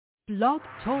Blog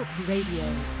Talk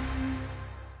Radio.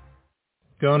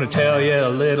 Gonna tell you a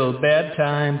little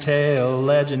bedtime tale,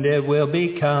 legend it will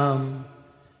become.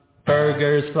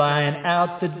 Burgers flying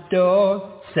out the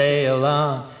door, sail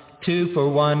on. 2 for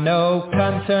 1, no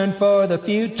concern for the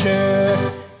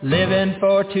future. Living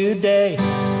for today,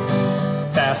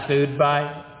 fast food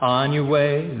bite on your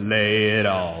way, lay it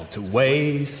all to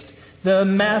waste. The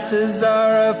masses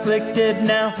are afflicted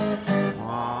now.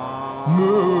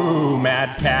 Moo,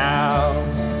 mad cow,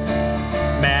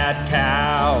 mad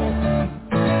cow,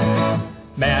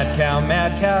 mad cow,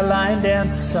 mad cow, line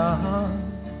dance song.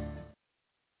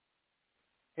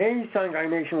 Hey, Sign Guy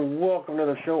Nation, welcome to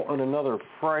the show on another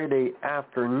Friday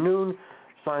afternoon.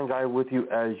 Sign Guy with you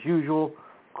as usual.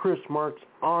 Chris Marks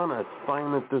on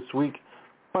assignment this week,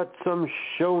 but some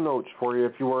show notes for you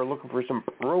if you are looking for some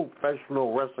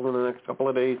professional wrestling in the next couple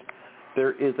of days.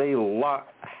 There is a lot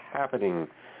happening.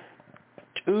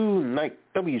 Tonight,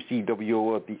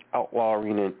 WCWO at the Outlaw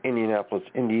Arena in Indianapolis,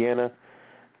 Indiana,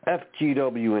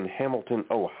 FGW in Hamilton,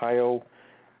 Ohio,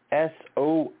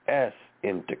 SOS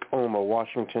in Tacoma,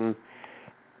 Washington,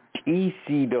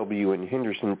 ECW in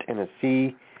Henderson,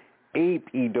 Tennessee,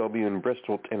 APW in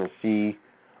Bristol, Tennessee,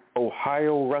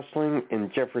 Ohio Wrestling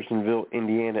in Jeffersonville,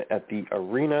 Indiana at the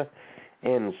Arena,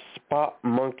 and Spot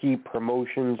Monkey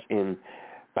Promotions in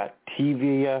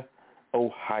Batavia,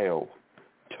 Ohio.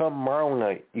 Tomorrow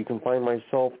night, you can find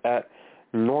myself at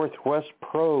Northwest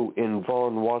Pro in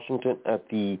Vaughan, Washington at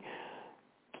the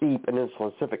Key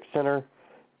Peninsula Civic Center.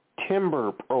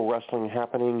 Timber Pro Wrestling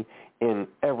happening in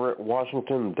Everett,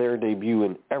 Washington, their debut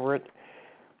in Everett.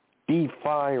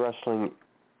 Defy Wrestling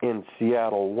in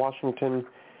Seattle, Washington.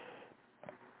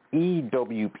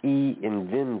 EWP in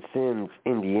Vincennes,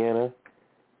 Indiana.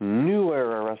 New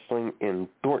Era Wrestling in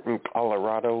Thornton,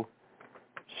 Colorado.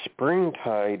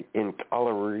 Springtide in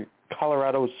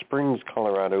Colorado Springs,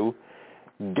 Colorado.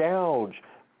 Gouge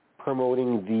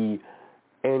promoting the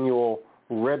annual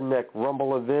Redneck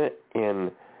Rumble event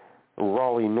in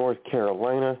Raleigh, North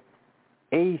Carolina.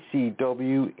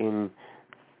 ACW in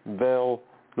Vail,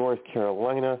 North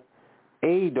Carolina.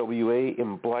 AWA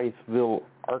in Blytheville,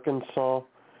 Arkansas.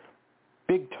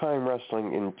 Big Time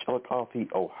Wrestling in Chillicothe,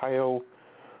 Ohio.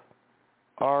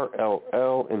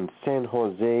 RLL in San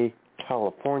Jose,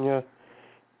 California.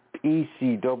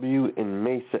 ECW in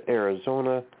Mesa,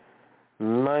 Arizona.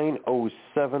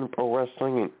 907 Pro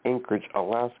Wrestling in Anchorage,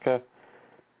 Alaska.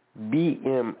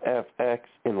 BMFX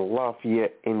in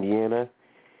Lafayette, Indiana.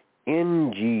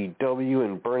 NGW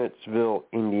in Burnettsville,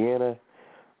 Indiana.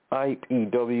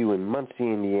 IPW in Muncie,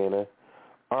 Indiana.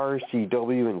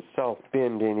 RCW in South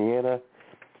Bend, Indiana.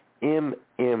 MMWA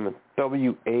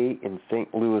in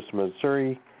St. Louis,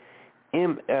 Missouri.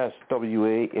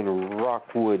 MSWA in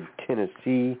Rockwood,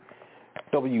 Tennessee.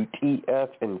 WTF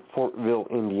in Fortville,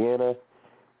 Indiana.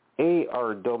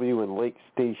 ARW in Lake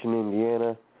Station,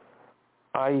 Indiana.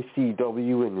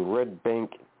 ICW in Red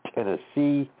Bank,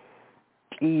 Tennessee.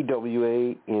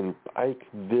 TWA in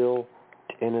Pikeville,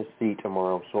 Tennessee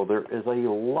tomorrow. So there is a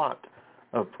lot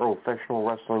of professional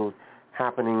wrestling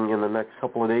happening in the next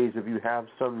couple of days. If you have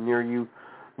some near you,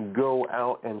 go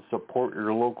out and support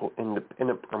your local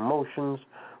independent promotions,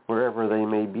 wherever they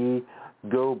may be.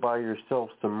 Go buy yourself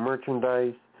some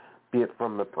merchandise, be it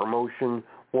from the promotion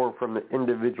or from the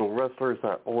individual wrestlers.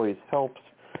 That always helps.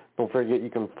 Don't forget you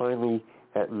can find me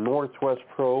at Northwest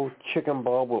Pro. Chicken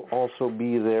Bob will also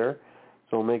be there,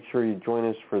 so make sure you join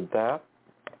us for that.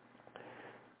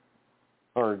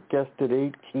 Our guest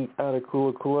today, Chief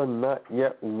Attakullakulla, not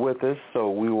yet with us,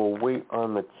 so we will wait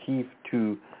on the Chief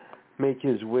to make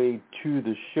his way to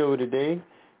the show today.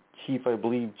 Chief, I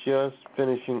believe, just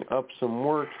finishing up some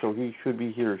work, so he should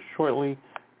be here shortly,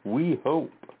 we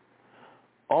hope.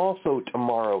 Also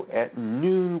tomorrow at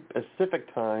noon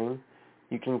Pacific time,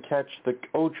 you can catch the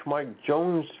Coach Mike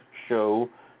Jones show.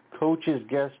 Coach's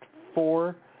guest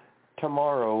for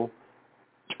tomorrow,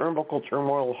 Turnbuckle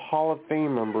Turmoil Hall of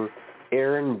Fame member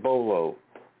Aaron Bolo.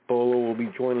 Bolo will be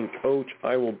joining Coach.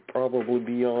 I will probably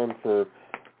be on for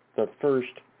the first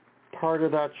part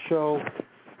of that show.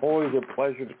 Always a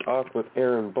pleasure to talk with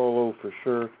Aaron Bolo for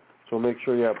sure. So make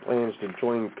sure you have plans to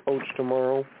join Coach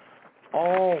tomorrow.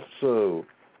 Also,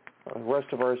 the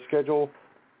rest of our schedule,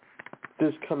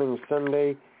 this coming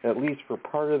Sunday, at least for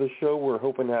part of the show, we're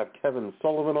hoping to have Kevin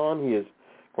Sullivan on. He is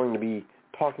going to be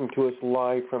talking to us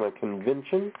live from a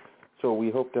convention. So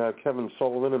we hope to have Kevin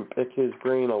Sullivan and pick his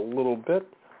brain a little bit.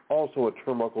 Also a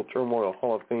Turnbuckle Turmoil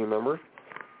Hall of Fame member.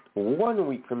 1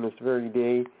 week from this very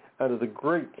day, out of the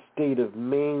great state of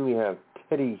Maine, we have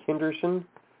Teddy Henderson.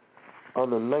 On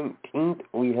the 19th,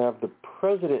 we have the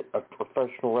president of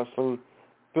professional wrestling,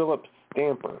 Philip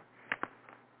Stamper.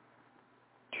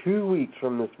 2 weeks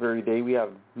from this very day, we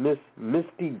have Miss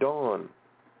Misty Dawn.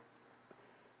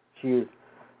 She is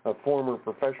a former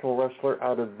professional wrestler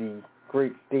out of the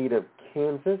great state of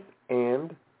Kansas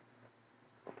and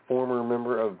a former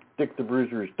member of Dick the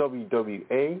Bruiser's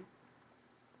WWA.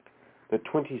 The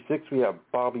 26th, we have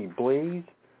Bobby Blaze.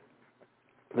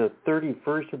 The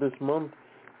 31st of this month,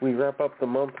 we wrap up the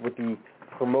month with the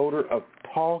promoter of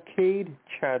Paulcade,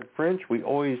 Chad French. We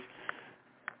always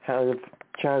have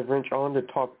Chad French on to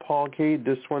talk Paulcade.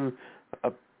 This one,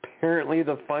 apparently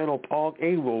the final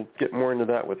Paulcade. We'll get more into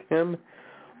that with him.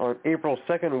 On April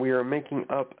 2nd, we are making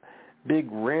up Big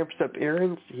Ramps Up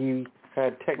Aaron's. He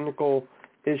had technical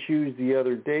issues the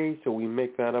other day, so we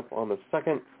make that up on the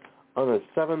 2nd. On the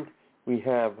 7th, we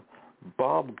have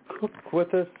Bob Cook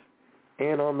with us.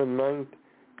 And on the 9th,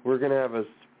 we're going to have a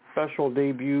special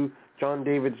debut. John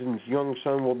Davidson's young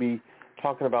son will be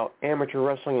talking about amateur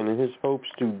wrestling and his hopes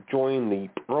to join the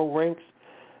pro ranks.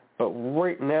 But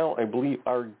right now, I believe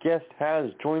our guest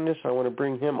has joined us. I want to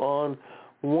bring him on.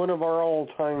 One of our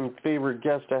all-time favorite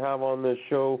guests to have on this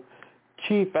show,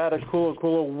 Chief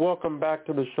Attakullakulla. Welcome back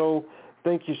to the show.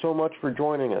 Thank you so much for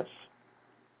joining us.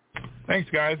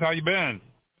 Thanks, guys. How you been?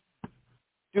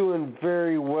 Doing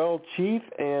very well, Chief,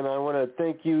 and I want to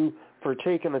thank you for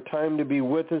taking the time to be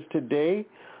with us today.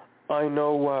 I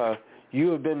know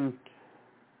you have been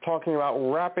talking about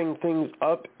wrapping things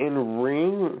up in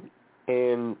ring,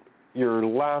 and your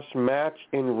last match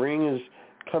in ring is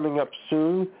coming up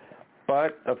soon.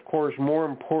 But, of course, more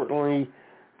importantly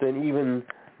than even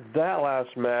that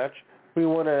last match, we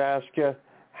want to ask you,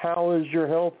 how is your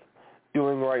health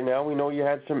doing right now? We know you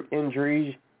had some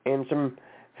injuries and some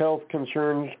health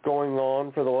concerns going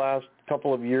on for the last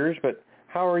couple of years, but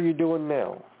how are you doing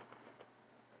now?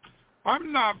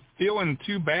 I'm not feeling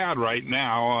too bad right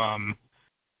now.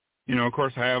 Of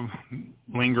course, I have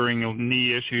lingering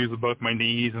knee issues with both my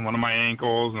knees and one of my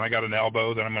ankles, and I got an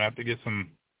elbow that I'm going to have to get some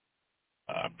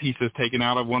pieces taken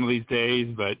out of one of these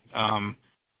days. But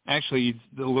actually,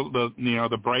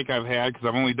 the break I've had, because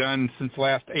I've only done since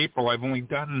last April, since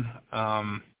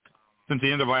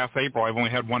the end of last April, I've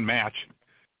only had one match.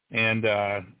 And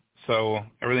so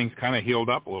everything's kind of healed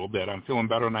up a little bit. I'm feeling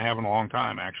better than I have in a long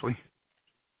time, actually.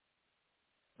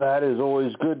 That is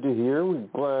always good to hear. We're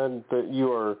glad that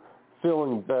you are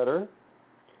feeling better.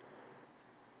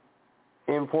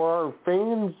 And for our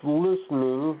fans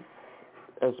listening,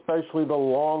 especially the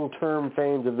long-term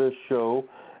fans of this show,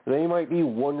 they might be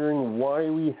wondering why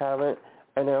we haven't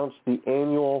announced the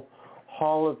annual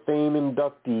Hall of Fame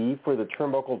inductee for the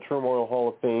Turnbuckle Turmoil Hall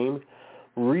of Fame.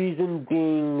 Reason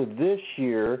being, this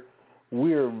year,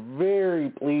 we are very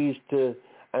pleased to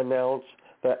announce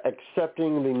that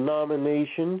accepting the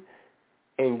nomination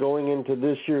and going into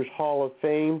this year's Hall of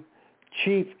Fame,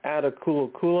 Chief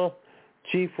Attakullakulla.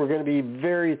 Chief, we're going to be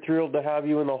very thrilled to have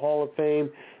you in the Hall of Fame.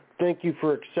 Thank you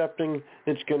for accepting.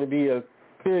 It's going to be a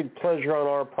big pleasure on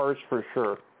our parts for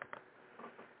sure.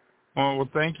 Well,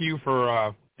 thank you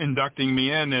for inducting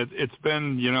me in. It's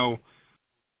been,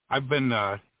 I've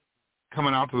been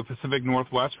coming out to the Pacific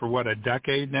Northwest for, a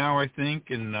decade now, I think,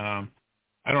 and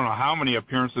I don't know how many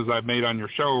appearances I've made on your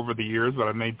show over the years, but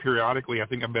I've made periodically. I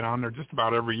think I've been on there just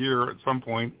about every year at some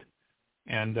point,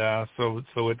 and so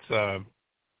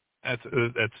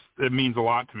it means a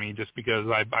lot to me just because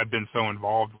I've been so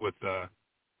involved with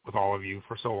all of you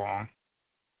for so long.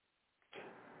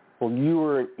 Well, you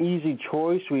were an easy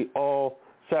choice. We all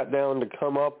sat down to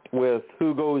come up with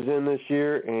who goes in this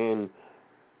year, and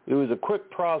it was a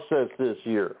quick process this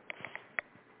year.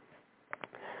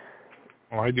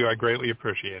 Well, I do. I greatly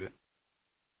appreciate it.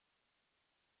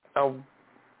 Now,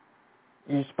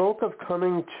 you spoke of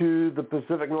coming to the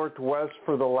Pacific Northwest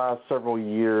for the last several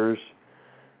years,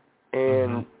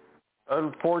 and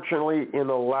unfortunately, in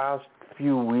the last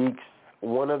few weeks,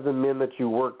 one of the men that you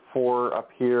worked for up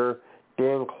here,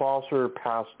 Dan Closser,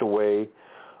 passed away.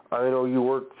 I know you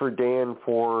worked for Dan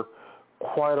for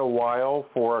quite a while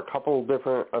for a couple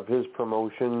different of his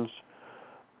promotions.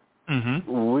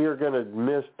 We're going to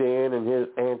miss Dan and his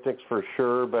antics for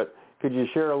sure, but could you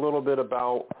share a little bit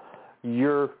about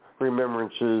your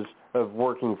remembrances of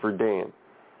working for Dan?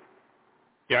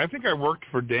 Yeah, I think I worked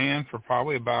for Dan for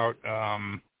probably about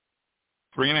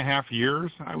 3.5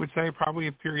 years, I would say, probably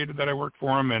a period that I worked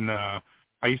for him. And I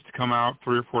used to come out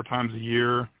 3 or 4 times a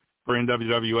year for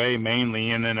NWWA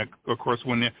mainly. And then, of course,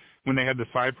 when they had the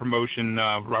side promotion,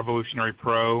 Revolutionary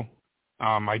Pro,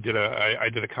 I did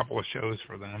a couple of shows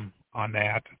for them on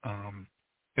that.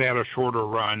 They had a shorter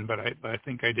run, but I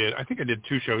think I did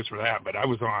 2 shows for that. But I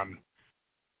was on,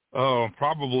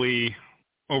 probably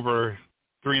over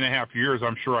 3.5 years.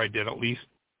 I'm sure I did at least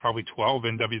probably 12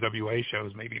 NWWA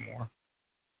shows, maybe more.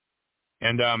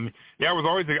 And it was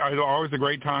always a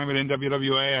great time at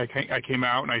NWWA. I came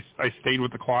out and I stayed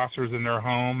with the Colossers in their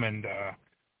home, and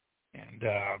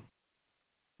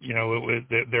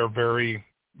they're very,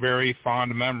 very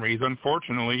fond memories.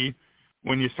 Unfortunately,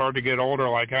 when you start to get older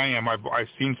like I am, I've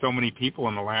seen so many people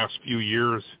in the last few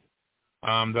years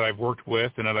that I've worked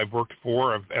with and that I've worked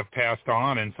for have passed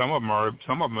on, and some of them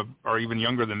are even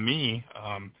younger than me.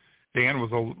 Dan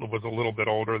was a little bit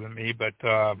older than me, but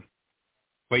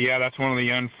yeah, that's one of the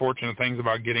unfortunate things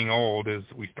about getting old is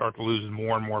we start to lose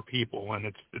more and more people,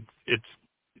 and it's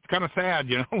kind of sad,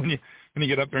 when you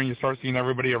get up there and you start seeing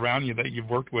everybody around you that you've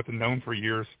worked with and known for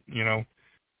years,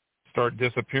 start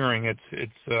disappearing. It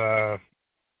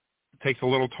takes a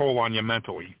little toll on you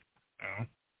mentally.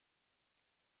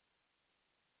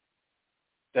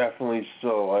 Definitely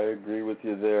so. I agree with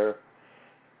you there.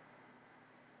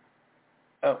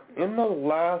 In the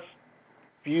last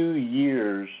few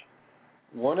years,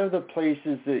 one of the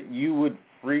places that you would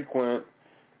frequent,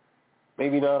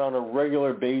 maybe not on a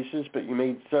regular basis, but you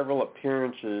made several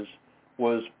appearances,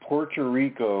 was Puerto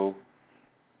Rico.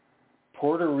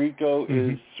 Puerto Rico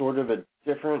is sort of a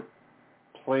different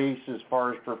place as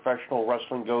far as professional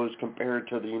wrestling goes compared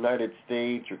to the United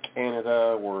States or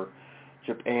Canada or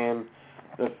Japan.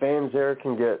 The fans there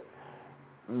can get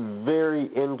very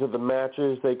into the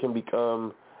matches. They can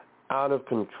become out of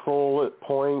control at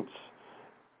points.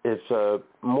 It's a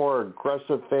more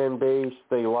aggressive fan base.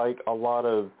 They like a lot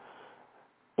of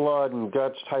blood and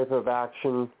guts type of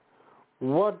action.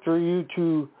 What drew you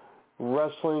to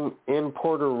wrestling in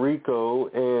Puerto Rico,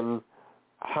 and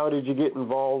how did you get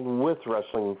involved with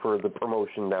wrestling for the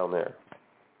promotion down there?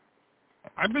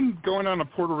 I've been going on to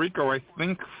Puerto Rico, I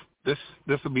think this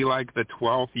will be like the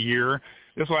 12th year.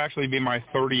 This will actually be my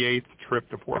 38th trip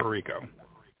to Puerto Rico.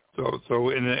 So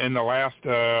in the last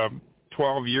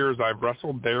 12 years, I've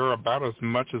wrestled there about as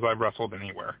much as I've wrestled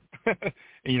anywhere,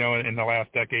 in the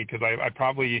last decade, because I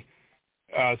probably,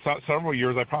 several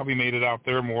years, I probably made it out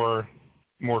there more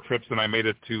trips than I made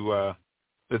it to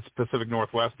the Pacific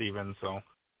Northwest even,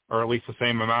 or at least the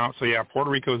same amount. So, yeah, Puerto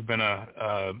Rico has been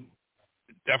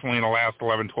definitely in the last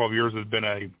 11, 12 years has been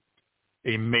a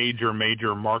major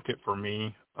market for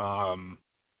me. The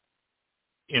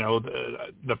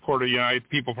Puerto,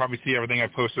 people probably see everything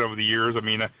I've posted over the years. I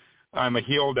mean, I'm a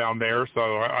heel down there,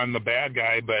 so I'm the bad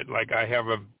guy, but I have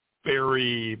a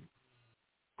very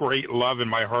great love in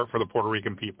my heart for the Puerto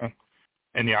Rican people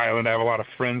and the island. I have a lot of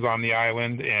friends on the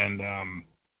island, and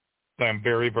that I'm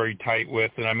very, very tight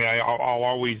with. And I mean, I've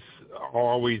always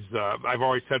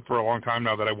said for a long time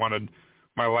now that I wanted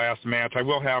my last match. I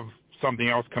will have something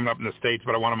else coming up in the States,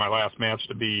 but I wanted my last match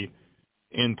to be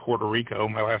in Puerto Rico,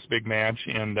 my last big match,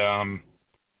 and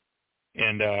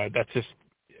that's just,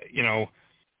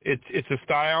 it's a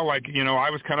style, I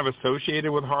was kind of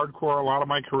associated with hardcore a lot of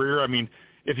my career. I mean,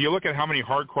 if you look at how many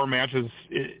hardcore matches,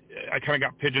 I kind of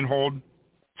got pigeonholed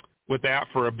with that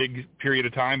for a big period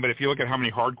of time, but if you look at how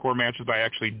many hardcore matches I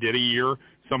actually did a year,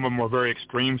 some of them were very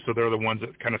extreme, so they're the ones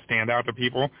that kind of stand out to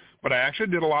people, but I actually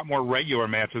did a lot more regular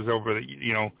matches over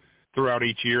the, throughout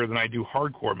each year than I do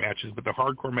hardcore matches, but the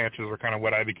hardcore matches are kind of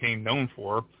what I became known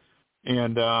for,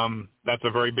 and that's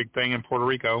a very big thing in Puerto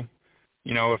Rico.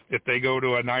 If they go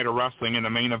to a night of wrestling and the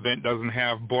main event doesn't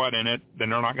have blood in it, then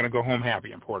they're not going to go home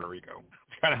happy in Puerto Rico.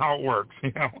 It's kind of how it works,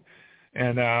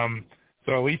 and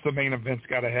so at least the main event's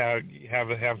got to have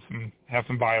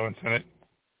some violence in it,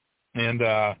 and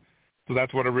so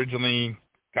that's what originally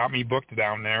got me booked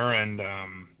down there, and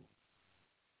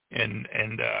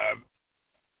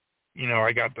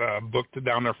I got booked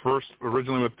down there first,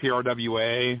 originally with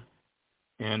PRWA,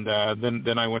 and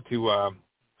then I went to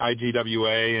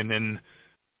IGWA, and then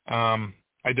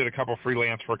I did a couple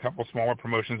freelance for a couple smaller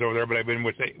promotions over there, but I've been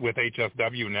with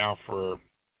HSW now for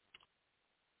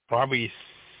probably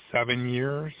 7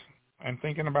 years, I'm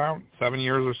thinking about 7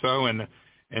 years or so, and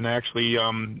actually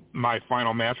my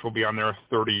final match will be on their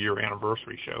 30-year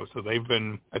anniversary show. So they've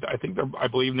been, I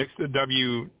believe next to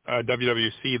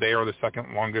WWC, they are the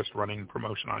second longest running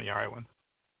promotion on the island.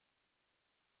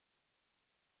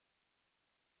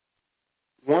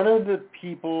 One of the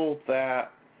people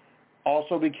that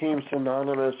also became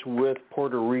synonymous with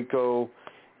Puerto Rico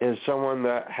is someone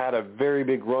that had a very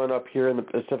big run up here in the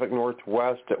Pacific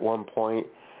Northwest at one point,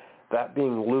 that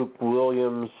being Luke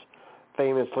Williams,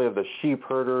 famously of the Sheep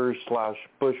Herders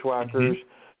 / Bushwhackers.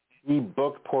 He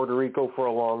booked Puerto Rico for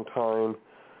a long time.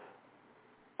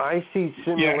 I see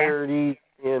similarities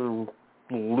in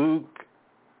Luke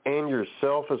and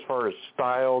yourself as far as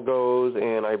style goes,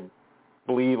 and I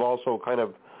believe also kind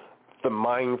of the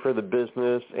mind for the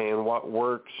business and what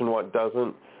works and what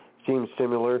doesn't seems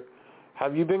similar.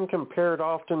 Have you been compared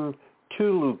often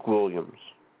to Luke Williams?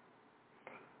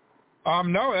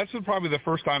 No, that's probably the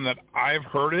first time that I've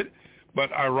heard it.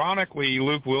 But ironically,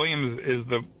 Luke Williams is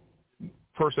the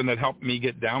person that helped me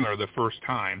get down there the first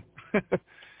time.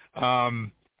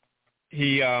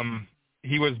 He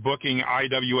was booking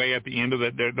IWA at the end of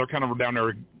they're kind of down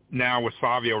there now with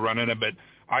Savio running it, but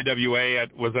IWA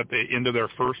was at the end of their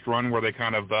first run where they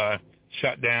kind of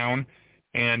shut down,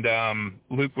 and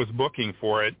Luke was booking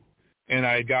for it. And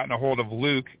I had gotten a hold of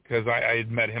Luke because I had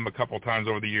met him a couple of times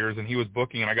over the years, and he was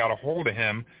booking, and I got a hold of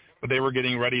him, but they were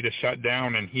getting ready to shut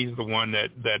down, and he's the one that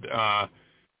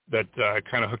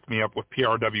kind of hooked me up with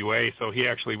PRWA. So he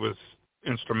actually was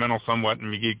instrumental somewhat in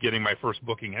me getting my first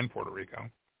booking in Puerto Rico.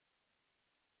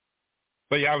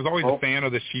 But yeah, I was always a fan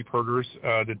of the sheep herders,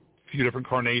 the few different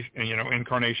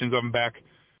incarnations of them back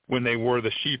when they were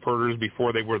the sheep herders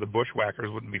before they were the bushwhackers,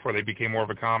 before they became more of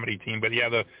a comedy team. But yeah,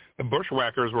 the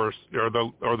bushwhackers or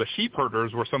the sheep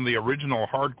herders were some of the original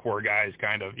hardcore guys,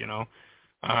 kind of,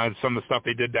 some of the stuff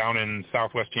they did down in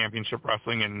Southwest Championship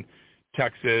Wrestling in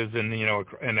Texas and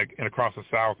and across the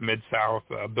South, Mid-South,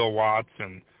 Bill Watts,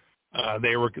 and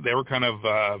they were kind of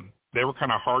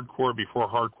hardcore before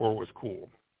hardcore was cool.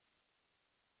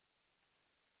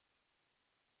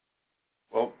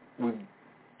 Well, we've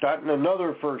gotten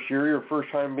another first year, your first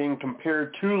time being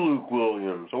compared to Luke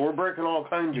Williams. So we're breaking all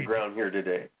kinds of ground here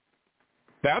today.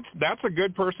 That's a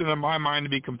good person in my mind to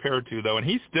be compared to, though, and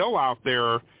he's still out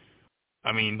there.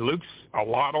 I mean, Luke's a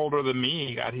lot older than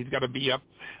me. He's got to be up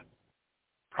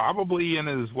probably in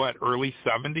his early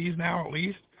 70s now at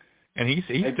least, and he's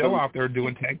still out there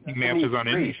doing tag team matches on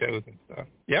indie shows and stuff.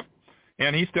 Yep,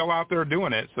 and he's still out there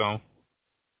doing it. So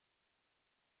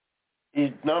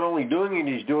he's not only doing it,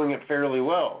 he's doing it fairly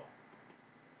well.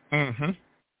 Mhm.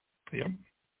 Yep.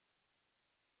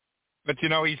 But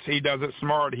he does it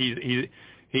smart. He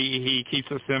keeps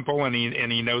it simple, and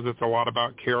he knows it's a lot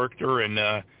about character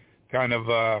and kind of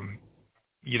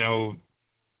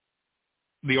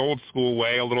the old school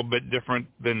way, a little bit different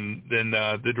than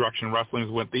the direction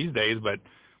wrestling's went these days.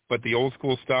 But the old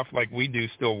school stuff like we do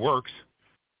still works.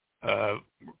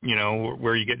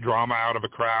 Where you get drama out of a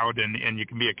crowd and you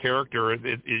can be a character.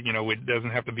 It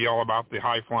doesn't have to be all about the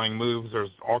high flying moves.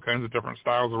 There's all kinds of different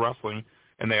styles of wrestling,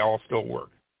 and they all still work.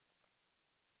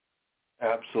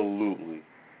 Absolutely.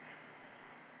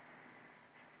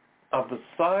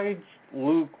 Besides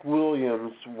Luke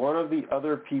Williams, one of the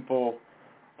other people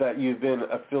that you've been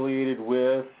affiliated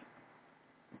with,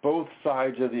 both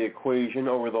sides of the equation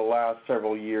over the last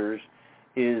several years,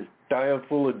 is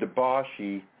Diafula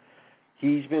Debashi.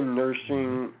 He's been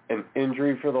nursing an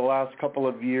injury for the last couple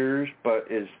of years, but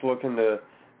is looking to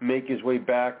make his way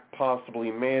back,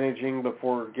 possibly managing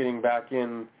before getting back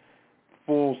in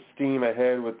full steam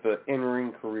ahead with the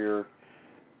in-ring career.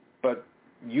 But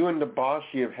you and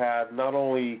Debashi have had not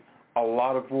only a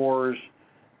lot of wars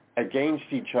against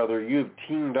each other, you've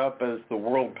teamed up as the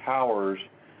World Powers,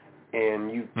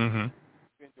 and you've been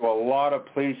to a lot of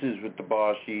places with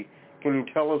Debashi. Can you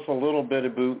tell us a little bit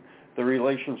about the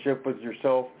relationship with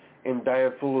yourself and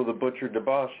Diafula the Butcher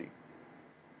Debashi?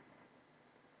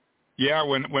 Yeah,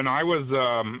 when I was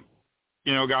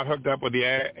got hooked up with the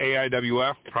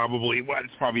AIWF,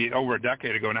 it's probably over a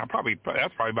decade ago now.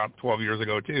 That's probably about 12 years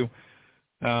ago too.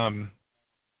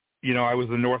 I was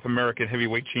the North American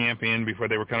heavyweight champion before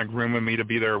they were kind of grooming me to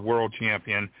be their world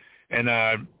champion. And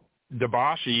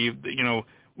Debashi,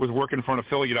 was working for an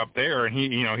affiliate up there, and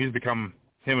he's become,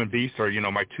 him and Beast are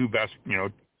my two best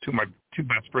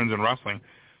friends in wrestling.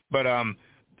 But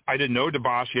I didn't know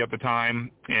Debashi at the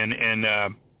time, and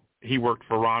he worked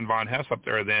for Ron Von Hess up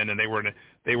there then, and they were an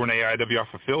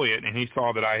AIWF affiliate, and he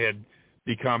saw that I had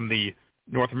become the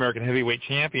North American heavyweight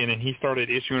champion, and he started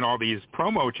issuing all these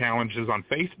promo challenges on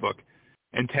Facebook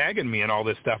and tagging me and all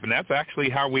this stuff. And that's actually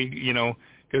how we,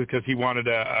 because he wanted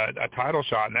a title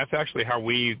shot, and that's actually how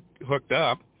we hooked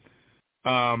up.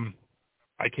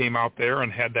 I came out there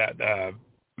and had that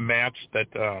match, that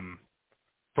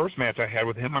first match I had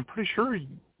with him. I'm pretty sure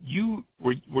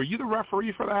were you the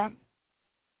referee for that?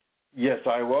 Yes,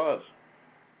 I was.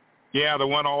 Yeah, the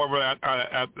one all over at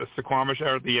the Suquamish,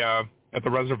 at the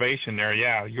reservation there.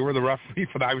 Yeah, you were the referee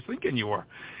for that. I was thinking you were.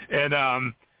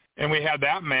 And we had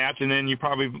that match, and then you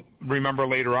probably remember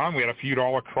later on we had a feud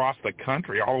all across the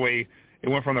country, all the way. It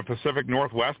went from the Pacific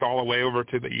Northwest all the way over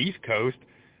to the East Coast,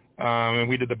 and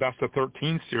we did the Best of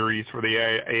 13 series for the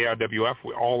AIWF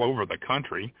all over the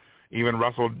country. Even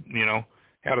wrestled,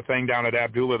 had a thing down at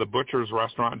Abdullah the Butcher's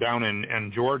restaurant down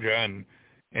in Georgia,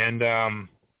 and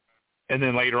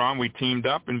then later on we teamed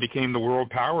up and became the World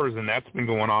Powers, and that's been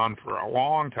going on for a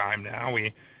long time now.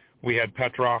 We had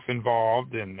Petrov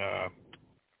involved, and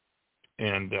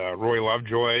and Roy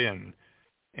Lovejoy, and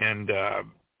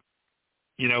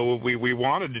we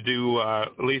wanted to do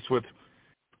at least with.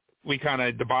 We kind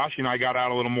of, Debashi and I got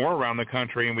out a little more around the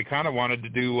country, and we kind of wanted to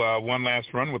do one last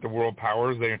run with the World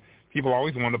Powers. People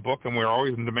always wanted to book them. We were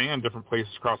always in demand, different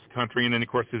places across the country. And then, of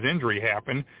course, his injury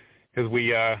happened because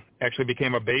we actually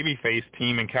became a babyface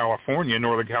team in California,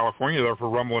 Northern California, there for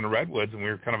Rumble and the Redwoods, and we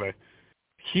were kind of a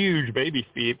huge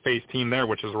babyface team there,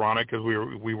 which is ironic because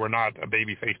we were not a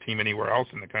babyface team anywhere else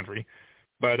in the country.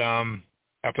 But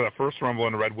after that first Rumble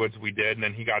and the Redwoods, we did, and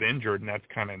then he got injured, and that's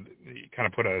kind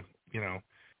of put a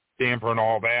damper and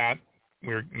all that.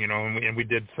 And we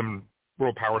did some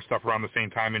World Power stuff around the same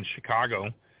time in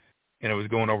Chicago, and it was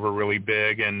going over really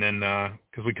big. And then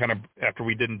because we kind of, after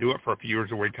we didn't do it for a few years,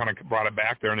 we kind of brought it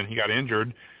back there, and then he got injured.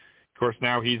 Of course,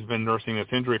 now he's been nursing this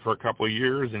injury for a couple of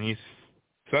years, and he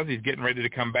says he's getting ready to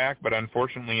come back, but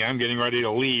unfortunately I'm getting ready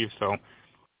to leave. So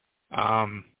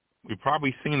we've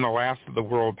probably seen the last of the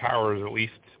World Powers, at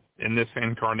least in this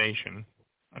incarnation,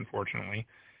 unfortunately.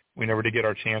 We never did get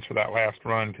our chance for that last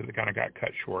run because it kind of got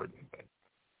cut short.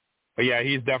 But yeah,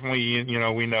 he's definitely,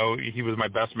 we know he was my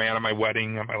best man at my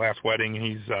wedding, at my last wedding.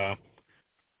 He's,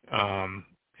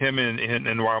 him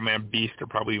and Wildman Beast are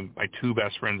probably my two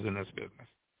best friends in this business.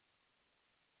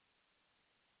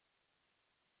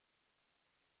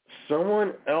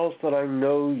 Someone else that I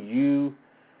know you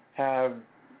have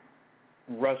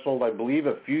wrestled, I believe,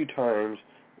 a few times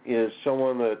is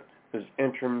someone that is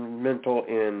instrumental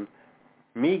in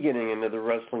me getting into the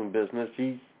wrestling business.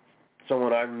 He's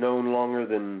someone I've known longer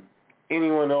than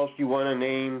anyone else you want to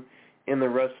name in the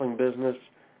wrestling business.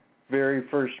 Very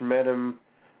first met him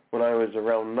when I was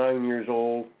around 9 years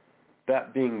old,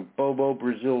 that being Bobo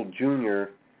Brazil Jr.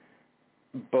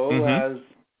 Bo has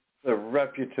the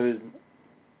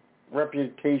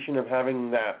reputation of having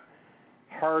that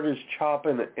hardest chop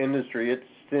in the industry. It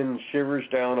sends shivers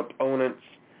down opponents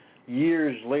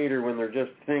years later when they're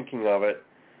just thinking of it.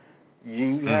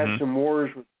 You had some wars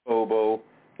with Bobo.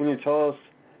 Can you tell us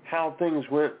how things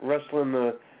went wrestling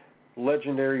the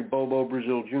legendary Bobo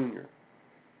Brazil Jr.?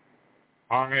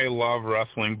 I love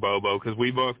wrestling Bobo because we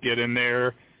both get in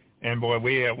there, and boy,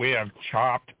 we have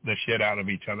chopped the shit out of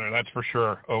each other. That's for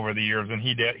sure over the years, and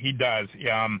he does.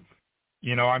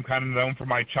 I'm kind of known for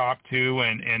my chop too,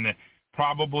 and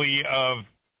probably of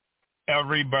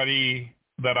everybody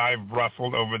that I've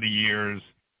wrestled over the years,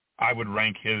 I would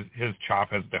rank his chop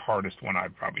as the hardest one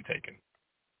I've probably taken.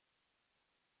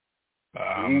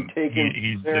 You've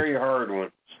taken very hard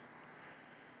ones.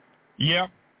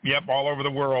 Yep, all over the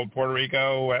world, Puerto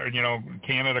Rico,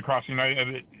 Canada, across the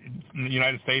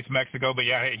United States, Mexico. But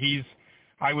yeah,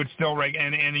 I would still rank,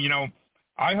 and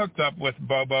I hooked up with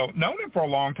Bobo, known him for a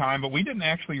long time, but we didn't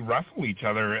actually wrestle each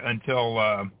other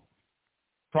until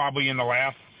probably in the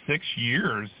last 6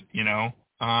 years,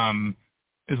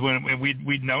 is when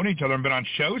we'd known each other and been on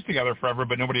shows together forever,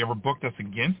 but nobody ever booked us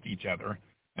against each other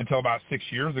until about 6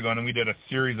 years ago. And then we did a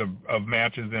series of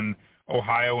matches in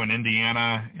Ohio and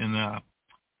Indiana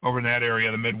over in that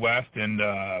area, the Midwest.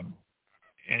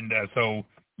 So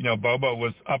Bobo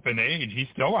was up in age. He's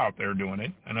still out there doing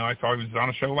it. I know I saw he was on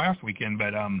a show last weekend,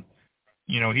 but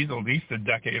he's at least a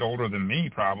decade older than me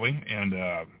probably. And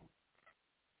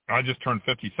I just turned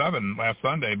 57 last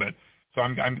Sunday, but so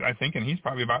I'm thinking he's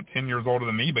probably about 10 years older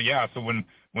than me. But yeah, so when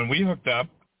we hooked up,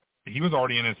 he was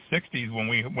already in his 60s when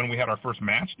we had our first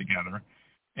match together,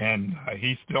 and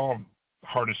he's still the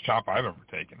hardest chop I've ever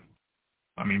taken.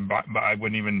 I mean, but I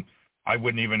wouldn't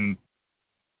even.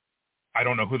 I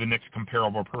don't know who the next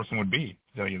comparable person would be,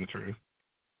 to tell you the truth.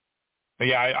 But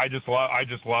yeah, I just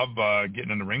love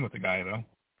getting in the ring with the guy, though.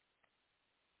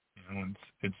 And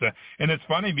it's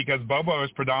funny because Bobo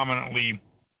is predominantly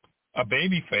a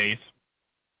baby face,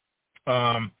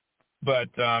 but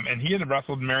he had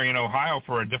wrestled in Marion, Ohio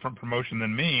for a different promotion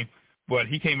than me. But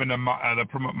he came into my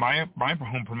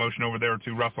home promotion over there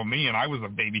to wrestle me, and I was a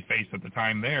baby face at the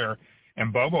time there.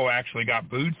 And Bobo actually got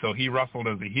booed, so he wrestled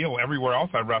as a heel. Everywhere else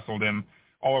I wrestled him,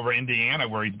 all over Indiana,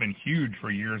 where he's been huge for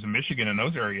years, in Michigan and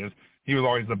those areas, he was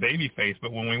always the baby face.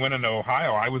 But when we went into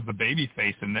Ohio, I was the baby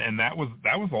face, and that was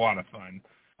a lot of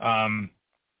fun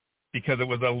because it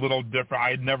was a little different.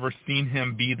 I had never seen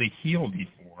him be the heel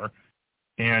before,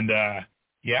 and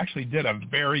he actually did a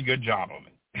very good job of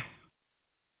it.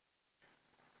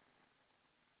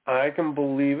 I can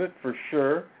believe it for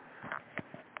sure.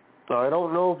 So I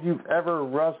don't know if you've ever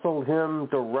wrestled him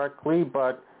directly,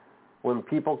 but when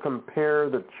people compare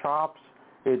the chops,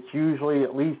 it's usually,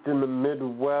 at least in the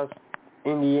Midwest,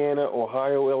 Indiana,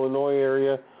 Ohio, Illinois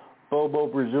area, Bobo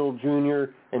Brazil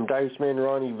Jr. and Diceman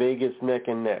Ronnie Vegas neck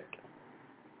and neck.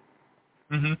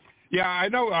 Yeah, I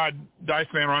know Dice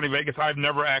Man Ronnie Vegas. I've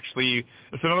never actually.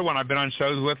 It's another one I've been on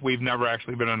shows with. We've never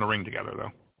actually been in the ring together,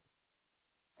 though.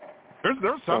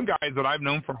 There's some guys that I've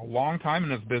known for a long time in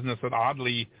this business that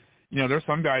oddly, there's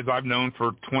some guys I've known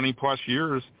for 20 plus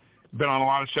years, been on a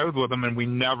lot of shows with them, and we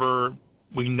never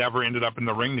ended up in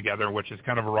the ring together, which is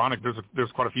kind of ironic.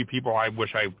 There's quite a few people I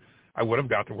wish I would have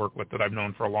got to work with that I've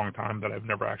known for a long time that I've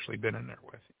never actually been in there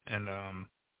with, and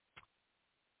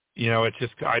it's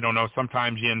just, I don't know,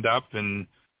 sometimes you end up and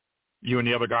you and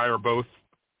the other guy are both,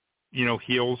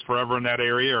 heels forever in that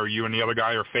area, or you and the other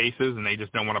guy are faces and they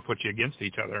just don't want to put you against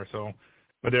each other. So,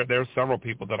 but there's several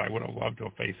people that I would have loved to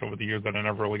have faced over the years that I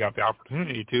never really got the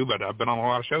opportunity to, but I've been on a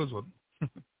lot of shows with them.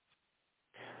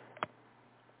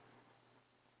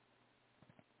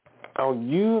 Now,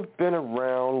 you've been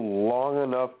around long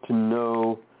enough to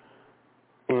know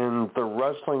in the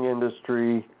wrestling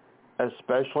industry,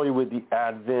 especially with the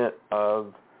advent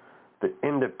of the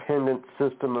independent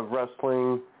system of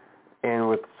wrestling and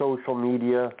with social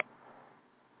media,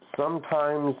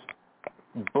 sometimes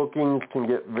bookings can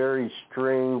get very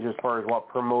strange as far as what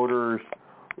promoters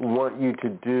want you to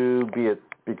do, be it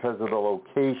because of the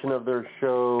location of their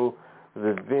show,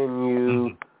 the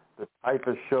venue, the type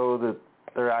of show that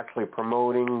they're actually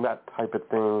promoting, that type of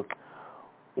thing.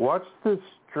 What's the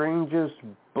strangest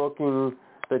booking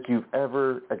that you've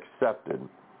ever accepted?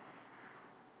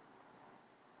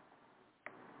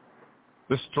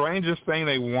 The strangest thing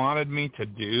they wanted me to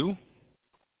do?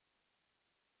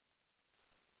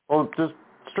 Well, just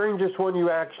strangest one you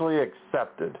actually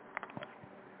accepted.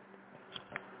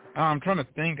 I'm trying to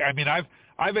think. I mean,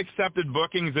 I've accepted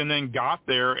bookings and then got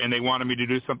there and they wanted me to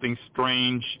do something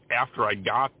strange after I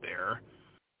got there.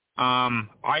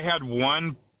 I had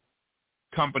one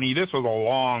company, this was a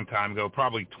long time ago,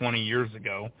 probably 20 years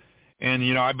ago. And,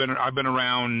 I've been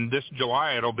around. This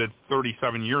July, it'll be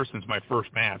 37 years since my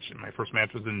first match. And my first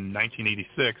match was in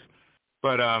 1986.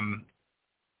 But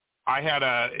I had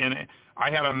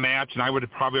a match, and I would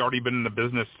have probably already been in the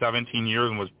business 17 years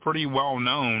and was pretty well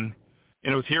known.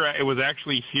 And it was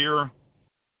actually here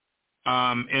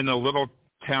in a little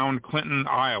town, Clinton,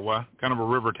 Iowa, kind of a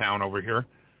river town over here.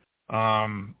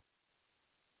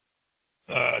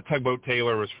 Tugboat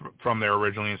Taylor was from there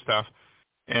originally and stuff,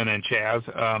 and then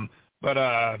Chaz. But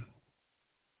it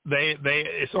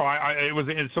was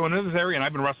in this area, and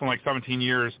I've been wrestling like 17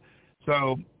 years.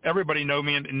 So everybody knew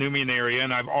me in the area,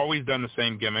 and I've always done the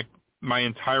same gimmick. My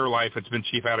entire life, it's been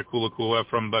Chief Attakullakulla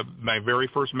from my very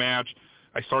first match.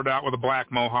 I started out with a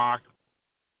black mohawk.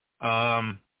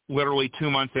 Literally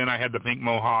 2 months in, I had the pink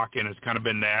mohawk, and it's kind of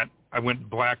been that. I went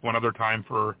black one other time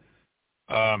for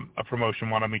a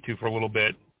promotion wanted me to for a little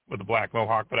bit with the black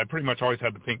mohawk, but I pretty much always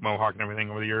had the pink mohawk and everything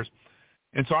over the years.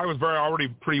 And so I was already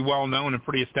pretty well known and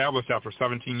pretty established after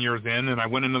 17 years in, and I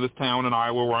went into this town in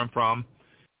Iowa where I'm from,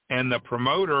 and the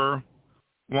promoter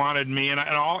wanted me, and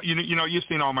all you've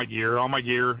seen all my gear,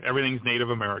 everything's Native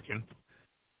American.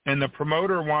 And the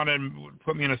promoter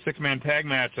put me in a 6-man tag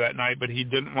match that night, but he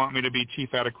didn't want me to be Chief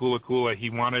Attakullakulla. He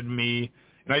wanted me,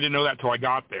 and I didn't know that till I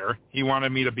got there, he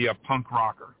wanted me to be a punk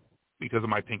rocker because of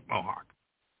my pink mohawk.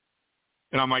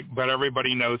 And I'm like, but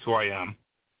everybody knows who I am.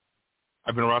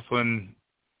 I've been wrestling,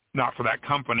 not for that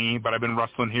company, but I've been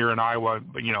wrestling here in Iowa,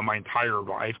 my entire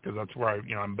life, because that's where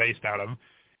I'm based out of.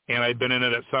 And I'd been in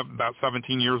it about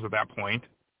 17 years at that point.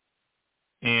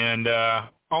 And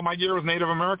all my gear was Native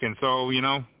American, so,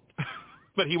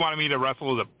 but he wanted me to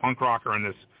wrestle as a punk rocker in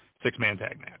this 6-man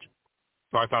tag match.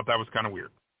 So I thought that was kind of weird.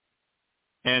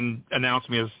 And announced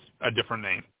me as a different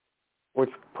name. Which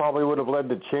probably would have led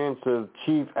to chance of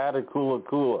Chief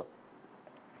Attakullakulla.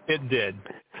 It did.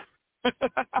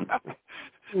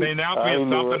 They announced me as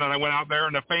something, and I went out there,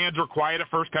 and the fans were quiet at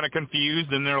first, kind of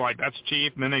confused, and they're like, "That's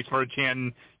Chief," and then they started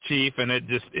chanting Chief, and it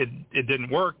didn't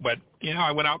work. But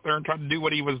I went out there and tried to do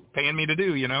what he was paying me to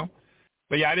do,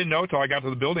 But yeah, I didn't know until I got to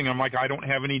the building. I'm like, I don't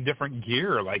have any different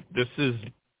gear. Like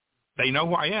they know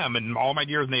who I am, and all my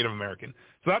gear is Native American.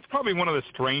 So that's probably one of the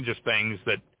strangest things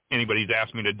that anybody's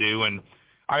asked me to do, and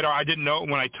I didn't know it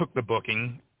when I took the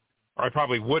booking, or I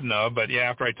probably wouldn't have. But yeah,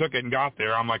 after I took it and got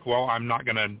there, I'm like, well, I'm not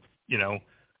gonna,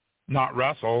 not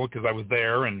wrestle because I was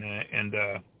there, and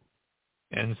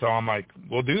so I'm like,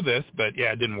 we'll do this, but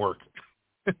yeah, it didn't work.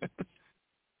 But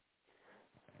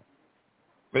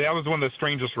that was one of the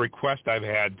strangest requests I've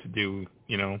had to do,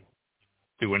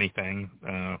 do anything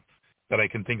that I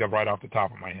can think of right off the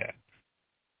top of my head.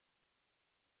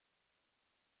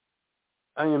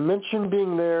 You mentioned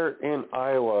being there in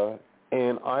Iowa,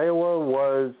 and Iowa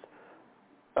was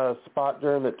a spot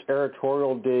during the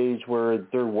territorial days where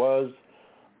there was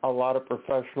a lot of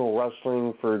professional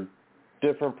wrestling for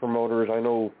different promoters. I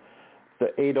know the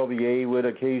AWA would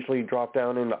occasionally drop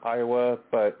down into Iowa,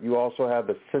 but you also have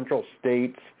the Central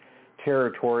States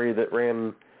territory that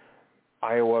ran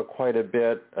Iowa quite a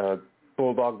bit.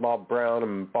 Bulldog Bob Brown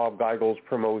and Bob Geigel's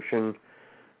promotion.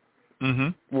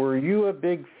 Mm-hmm. Were you a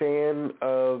big fan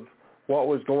of what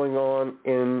was going on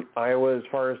in Iowa as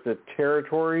far as the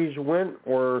territories went,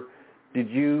 or did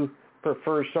you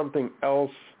prefer something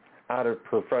else out of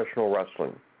professional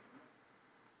wrestling?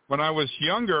 When I was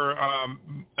younger,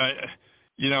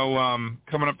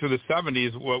 coming up to the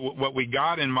 70s, what we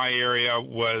got in my area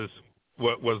was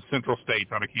Central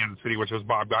States out of Kansas City, which was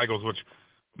Bob Geigel's, which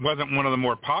wasn't one of the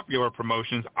more popular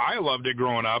promotions. I loved it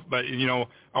growing up, but,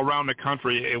 around the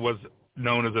country, it was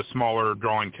known as a smaller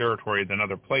drawing territory than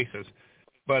other places.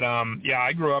 But,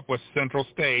 I grew up with Central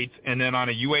States, and then on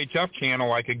a UHF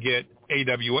channel, I could get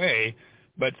AWA,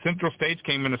 but Central States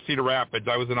came into Cedar Rapids.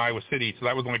 I was in Iowa City, so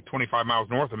that was only 25 miles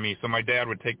north of me, so my dad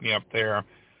would take me up there.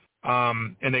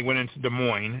 And they went into Des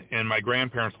Moines, and my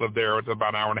grandparents lived there. It's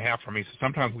about an hour and a half from me, so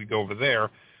sometimes we'd go over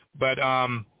there. But,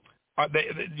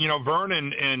 Vern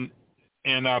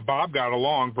and Bob got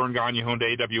along. Vern Gagne owned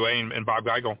AWA, and Bob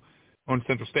Geigel owned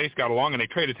Central States, got along, and they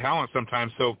traded talent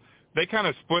sometimes. So they kind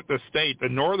of split the state. The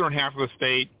northern half of the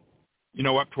state,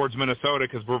 up towards Minnesota,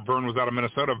 because Vern was out of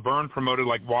Minnesota. Vern promoted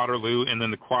like Waterloo and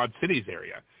then the Quad Cities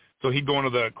area. So he'd go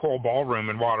into the Cole Ballroom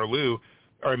in Waterloo,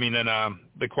 in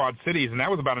the Quad Cities, and that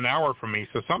was about an hour from me.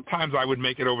 So sometimes I would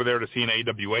make it over there to see an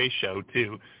AWA show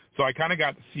too. So I kind of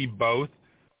got to see both.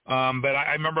 But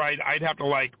I remember I'd have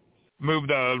to move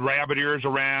the rabbit ears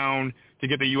around to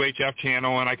get the UHF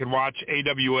channel, and I could watch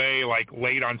AWA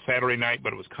late on Saturday night,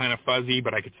 but it was kind of fuzzy,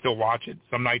 but I could still watch it.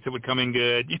 Some nights it would come in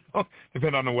good,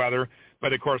 depending on the weather.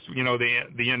 But of course, the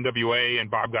NWA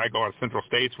and Bob Geigel at Central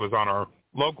States was on our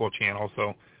local channel,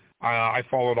 so I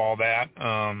followed all that.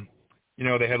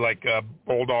 They had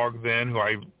Bulldog then, who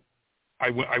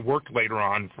I worked later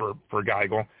on for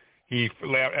Geigel.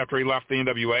 After he left the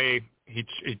NWA, he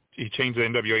changed the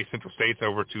NWA Central States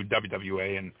over to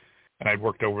WWA, and I'd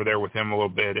worked over there with him a little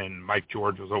bit, and Mike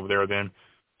George was over there then.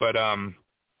 But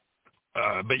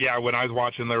yeah, when I was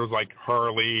watching, there was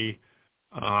Harley,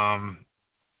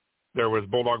 there was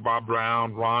Bulldog Bob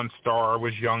Brown, Ron Starr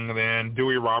was young then,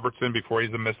 Dewey Robertson before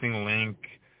he's the missing link.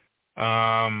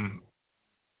 Colonel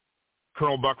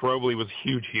Buck Robley was a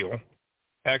huge heel,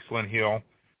 excellent heel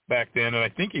back then, and I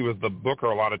think he was the booker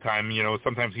a lot of time.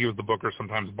 Sometimes he was the booker,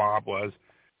 sometimes Bob was.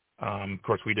 Of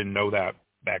course, we didn't know that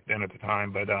back then at the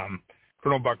time, but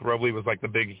Colonel Buck Robley was the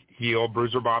big heel,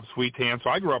 Bruiser Bob Sweetan. So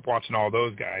I grew up watching all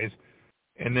those guys.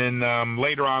 And then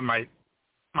later on, my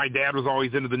dad was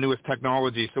always into the newest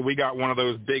technology, so we got one of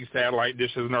those big satellite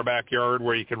dishes in our backyard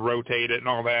where you could rotate it and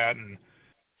all that.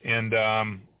 And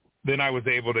then I was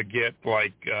able to get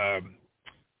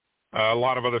a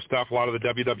lot of other stuff, a lot of the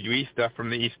WWE stuff from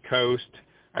the East Coast.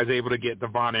 I was able to get the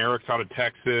Von Erichs out of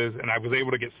Texas, and I was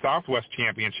able to get Southwest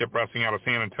Championship Wrestling out of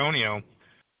San Antonio,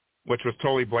 which was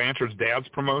Tully Blanchard's dad's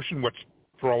promotion, which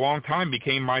for a long time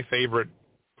became my favorite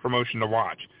promotion to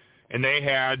watch. And they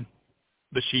had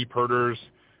the Sheep Herders,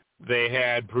 they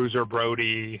had Bruiser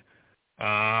Brody,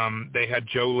 they had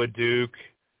Joe LeDuc,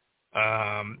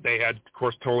 they had, of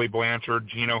course, Tully Blanchard,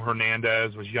 Gino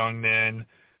Hernandez was young then.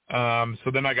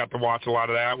 So then I got to watch a lot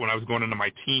of that when I was going into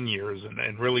my teen years,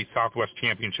 and really Southwest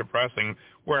Championship Wrestling,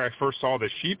 where I first saw the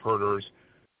Sheep Herders,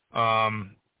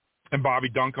 and Bobby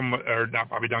Duncombe, or not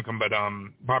Bobby Duncombe, but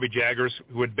Bobby Jaggers,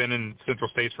 who had been in Central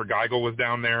States for Geigel, was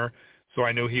down there. So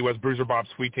I knew he was. Bruiser Bob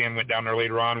Sweetan went down there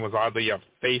later on, was oddly a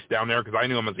face down there because I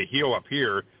knew him as a heel up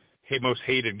here, most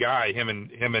hated guy, him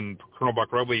and Colonel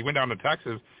Buck Robley. He went down to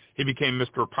Texas. He became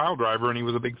Mr. Pile Driver, and he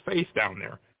was a big face down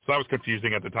there. So that was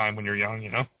confusing at the time when you're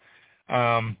young,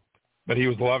 but he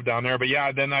was loved down there. But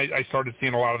yeah, then I started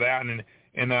seeing a lot of that,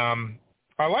 and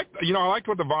I liked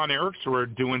what the Von Erichs were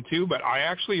doing too. But I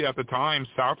actually at the time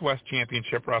Southwest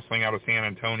Championship Wrestling out of San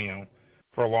Antonio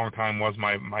for a long time was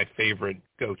my favorite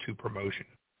go-to promotion,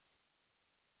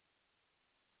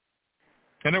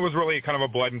 and it was really kind of a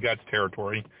blood and guts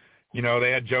territory.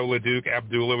 They had Joe LeDuc,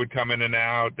 Abdullah would come in and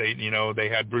out. They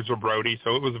had Bruiser Brody,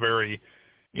 so it was very,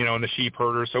 and the Sheep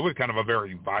Herders, so it was kind of a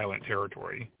very violent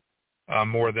territory.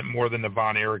 More than the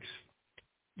Von Erichs,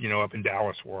 up in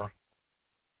Dallas were.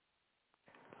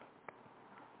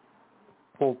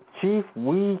 Well, Chief,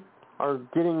 we are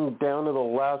getting down to the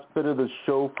last bit of the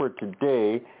show for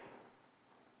today.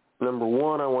 Number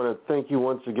one, I want to thank you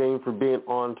once again for being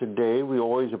on today. We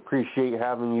always appreciate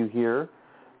having you here.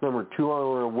 Number two, I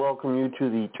want to welcome you to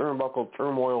the Turnbuckle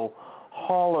Turmoil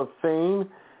Hall of Fame.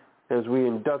 As we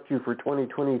induct you for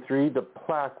 2023, the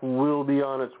plaque will be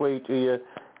on its way to you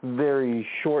very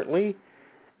shortly.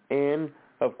 And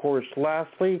Of course,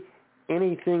 lastly,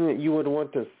 anything that you would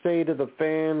want to say to the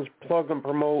fans, plug and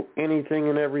promote anything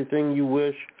and everything you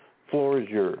wish, floor is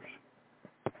yours.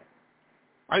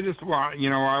 I just want,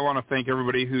 I want to thank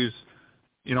everybody who's,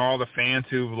 all the fans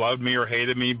who've loved me or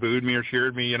hated me, booed me or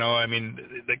cheered me,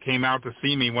 that came out to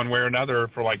see me one way or another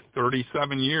for like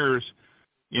 37 years.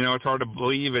 It's hard to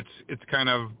believe. It's kind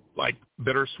of like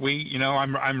bittersweet.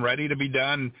 I'm ready to be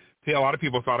done. See, a lot of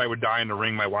people thought I would die in the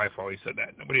ring. My wife always said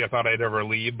that. Nobody thought I'd ever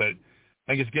leave, but I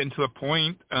think it's getting to the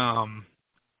point. I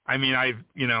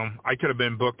could have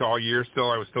been booked all year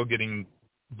still. I was still getting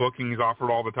bookings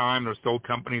offered all the time. There's still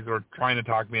companies that are trying to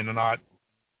talk me into not,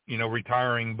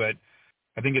 retiring, but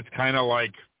I think it's kind of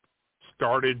like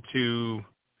started to,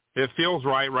 it feels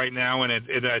right now, and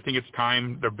I think it's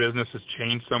time. Their business has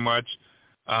changed so much.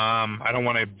 I don't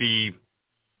want to be,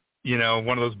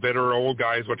 one of those bitter old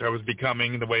guys, which I was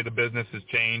becoming, the way the business has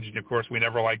changed. And of course, we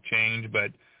never like change,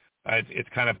 but it's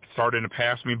kind of starting to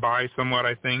pass me by somewhat,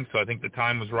 I think. So I think the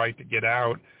time was right to get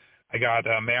out. I got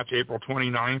a match April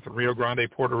 29th in Rio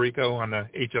Grande, Puerto Rico on the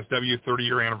HSW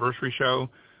 30-year anniversary show.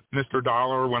 Mr.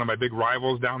 Dollar, one of my big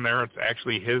rivals down there, it's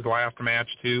actually his last match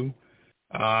too.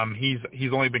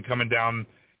 He's only been coming down.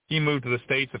 He moved to the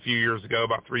States a few years ago,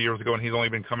 about 3 years ago, and he's only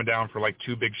been coming down for like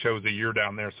 2 big shows a year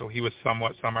down there. So he was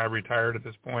somewhat semi-retired at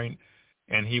this point,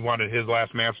 and he wanted his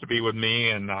last match to be with me.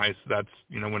 And that's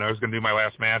when I was going to do my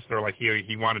last match, they're like,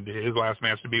 he wanted his last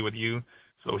match to be with you,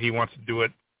 so he wants to do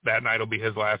it. That night will be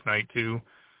his last night too.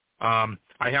 I'll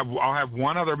have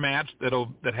one other match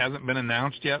that hasn't been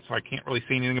announced yet, so I can't really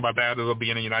say anything about that. It'll be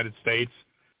in the United States,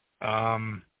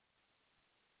 and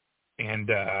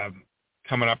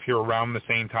coming up here around the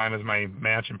same time as my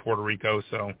match in Puerto Rico.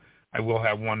 So I will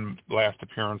have one last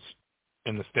appearance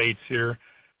in the States here.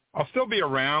 I'll still be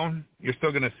around. You're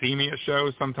still going to see me at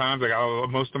shows sometimes.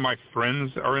 Most of my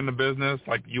friends are in the business,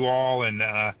 like you all, and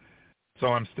so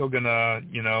I'm still going to,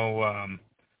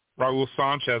 Raul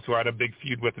Sanchez, who I had a big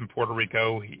feud with in Puerto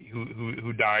Rico,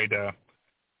 who died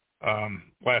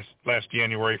last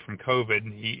January from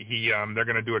COVID. They're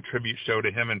going to do a tribute show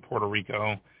to him in Puerto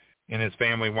Rico, and his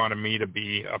family wanted me to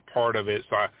be a part of it.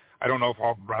 So I don't know if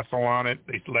I'll wrestle on it.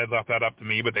 They left that up to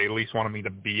me, but they at least wanted me to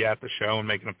be at the show and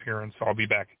make an appearance. So I'll be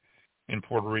back in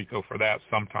Puerto Rico for that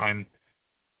sometime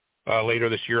later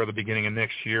this year or the beginning of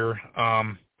next year.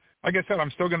 Like I said, I'm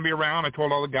still going to be around. I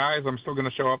told all the guys I'm still going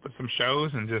to show up at some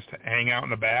shows and just hang out in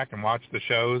the back and watch the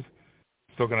shows.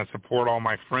 Still going to support all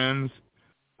my friends.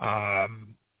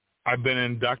 I've been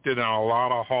inducted in a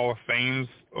lot of Hall of Fames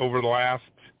over the last,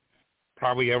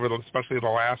 especially the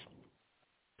last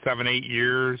 7, 8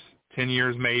 years, 10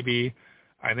 years maybe.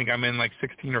 I think I'm in like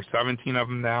 16 or 17 of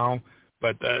them now.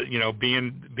 But,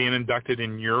 being inducted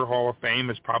in your Hall of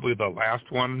Fame is probably the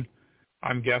last one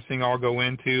I'm guessing I'll go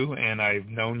into, and I've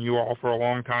known you all for a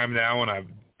long time now, and I've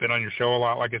been on your show a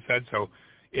lot, like I said, so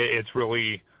it's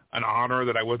really an honor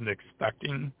that I wasn't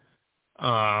expecting. So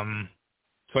I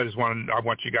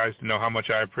want you guys to know how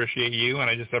much I appreciate you, and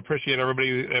I just appreciate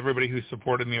everybody who's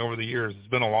supported me over the years. It's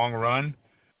been a long run,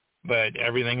 but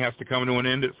everything has to come to an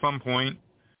end at some point,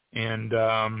 and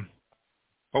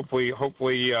hopefully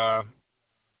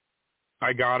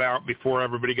I got out before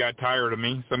everybody got tired of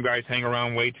me. Some guys hang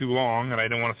around way too long, and I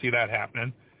don't want to see that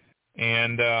happening.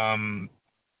 And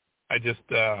I just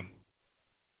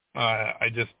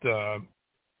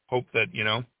hope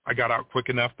that, I got out quick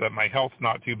enough that my health's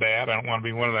not too bad. I don't want to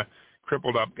be one of the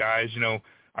crippled up guys.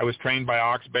 I was trained by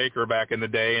Ox Baker back in the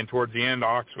day, and towards the end,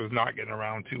 Ox was not getting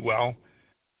around too well.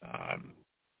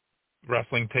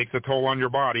 Wrestling takes a toll on your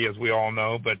body, as we all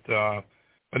know, but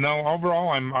no, overall,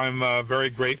 I'm very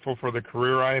grateful for the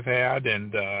career I've had,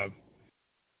 and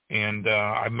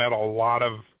I've met a lot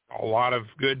of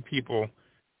good people.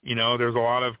 There's a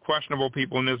lot of questionable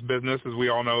people in this business, as we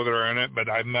all know, that are in it, but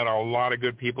I've met a lot of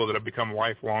good people that have become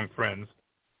lifelong friends,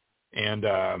 and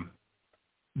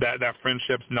that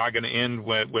friendship's not going to end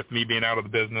with me being out of the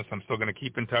business. I'm still going to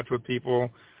keep in touch with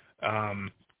people.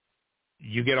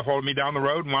 You get a hold of me down the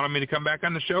road and wanted me to come back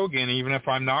on the show again, even if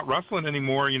I'm not wrestling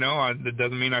anymore, it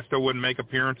doesn't mean I still wouldn't make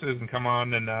appearances and come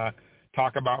on and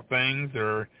talk about things,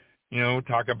 or,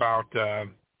 talk about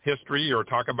history, or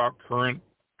talk about current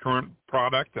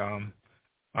product.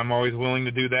 I'm always willing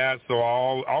to do that. So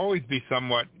I'll always be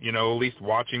somewhat, at least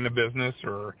watching the business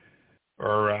or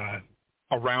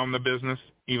around the business,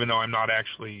 even though I'm not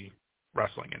actually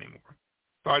wrestling anymore.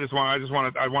 So I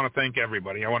want to thank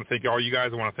everybody. I want to thank all you guys.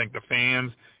 I want to thank the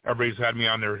fans, everybody who's had me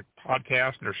on their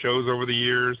podcast and their shows over the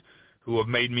years, who have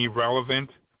made me relevant.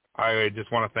 I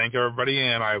just want to thank everybody,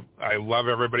 and I love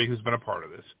everybody who's been a part of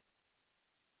this.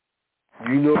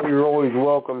 You know you're always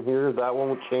welcome here. That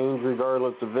won't change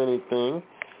regardless of anything.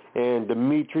 And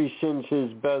Dimitri sends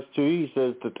his best to you. He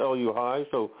says to tell you hi,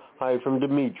 so hi from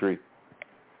Dimitri.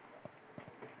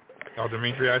 Oh,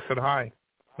 Dimitri, I said hi.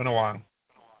 It's been a while.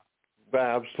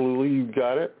 Absolutely, you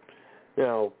got it.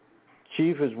 Now,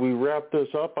 Chief, as we wrap this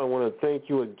up, I want to thank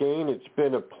you again. It's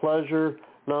been a pleasure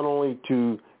not only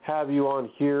to have you on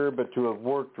here, but to have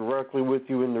worked directly with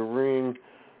you in the ring.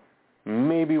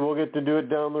 Maybe we'll get to do it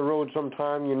down the road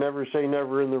sometime. You never say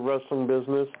never in the wrestling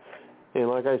business. And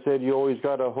like I said, you always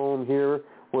got a home here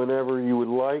whenever you would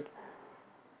like.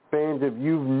 Fans, if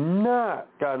you've not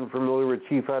gotten familiar with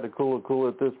Chief Attakullakulla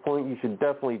at this point, you should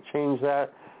definitely change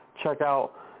that. Check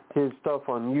out his stuff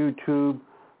on YouTube.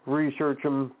 Research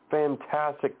him.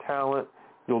 Fantastic talent.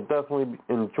 You'll definitely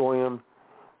enjoy him.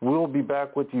 We'll be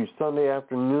back with you Sunday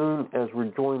afternoon as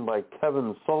we're joined by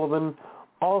Kevin Sullivan,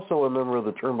 also a member of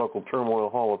the Turnbuckle Turmoil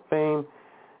Hall of Fame.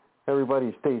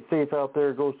 Everybody stay safe out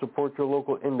there. Go support your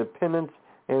local independents,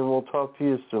 and we'll talk to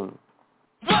you soon.